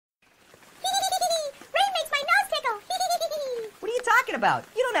about?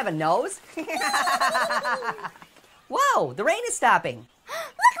 You don't have a nose. Whoa, the rain is stopping.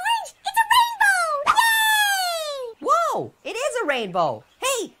 Look, Orange, it's a rainbow! Yay! Whoa, it is a rainbow.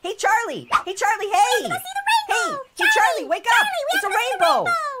 Hey, Charlie. Hey, Charlie, hey. We have to go see the rainbow. Hey, Charlie, wake up. It's a rainbow.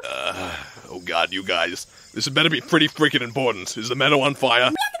 Oh God, you guys. This had better be pretty freaking important. Is the meadow on fire? We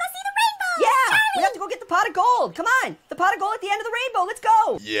have to go see the rainbow. Yeah, Charlie. we have to go get the pot of gold. Come on, the pot of gold at the end of the rainbow. Let's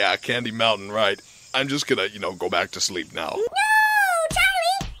go. Yeah, Candy Mountain, right. I'm just gonna, go back to sleep now. No, Charlie,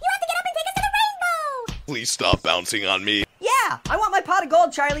 you have to get up and take us to the rainbow. Please stop bouncing on me. Yeah, I want my pot of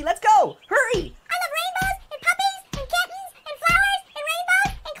gold, Charlie. Let's go. Hurry. I love rainbows and puppies and kittens and flowers and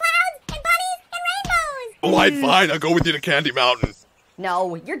rainbows and clouds and bunnies and rainbows. All right, fine. I'll go with you to Candy Mountain.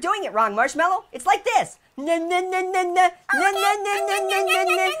 No, you're doing it wrong, Marshmallow. It's like this. Enough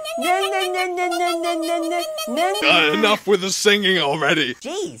with the singing already.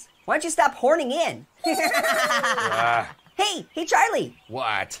 Jeez, why don't you stop horning in? Hey, Charlie.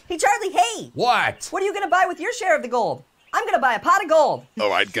 What? Hey, Charlie, hey. What? What are you going to buy with your share of the gold? I'm going to buy a pot of gold. All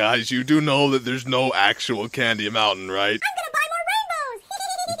right, guys, you do know that there's no actual Candy Mountain, right? I'm gonna buy more rainbows.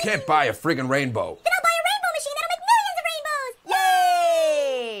 You can't buy a friggin' rainbow. Then I'll buy a rainbow machine that'll make millions of rainbows.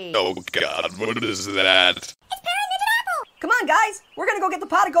 Yay! Oh God, what is that? It's Pyramid Apple. Come on, guys. We're going to go get the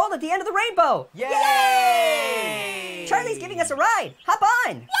pot of gold at the end of the rainbow. Yay! Charlie's giving us a ride. Hop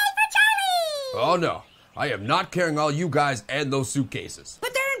on. Yay for Charlie. Oh no, I am not carrying all you guys and those suitcases.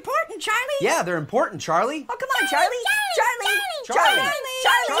 But they're important, Charlie. Yeah, they're important, Charlie. Oh, come on, Charlie.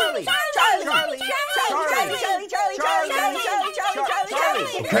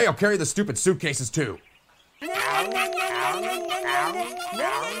 Okay, I'll carry the stupid suitcases too. Yeah,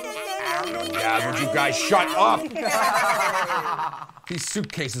 would you guys shut up? These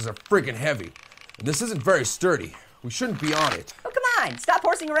suitcases are friggin' heavy, and this isn't very sturdy. We shouldn't be on it. Oh, come on. Stop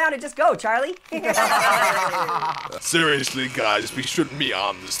horsing around and just go, Charlie. Seriously, guys, we shouldn't be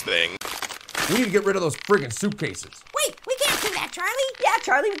on this thing. We need to get rid of those friggin' suitcases. Wait, we can't do that, Charlie. Yeah,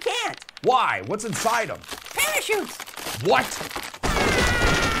 Charlie, we can't. Why? What's inside them? Parachutes. What?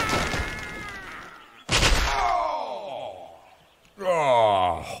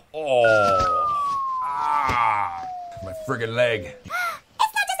 My friggin' leg. It's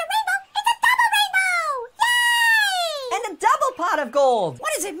not just a rainbow, it's a double rainbow! Yay! And a double pot of gold.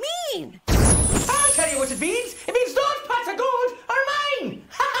 What does it mean? I'll tell you what it means. It means those pots of gold are mine.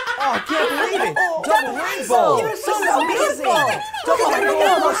 Oh, I can't believe it. Double rainbow. You're so amazing. Double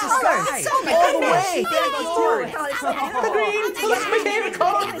rainbow. All the way. The green. That's my favorite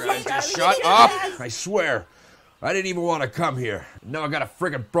color. You guys just shut up. I swear. I didn't even want to come here. Now I got a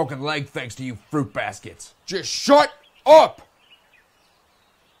friggin' broken leg thanks to you fruit baskets. Just shut up!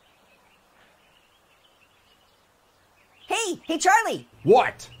 Hey, Charlie.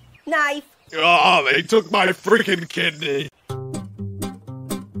 What? Knife. Oh, they took my freaking kidney.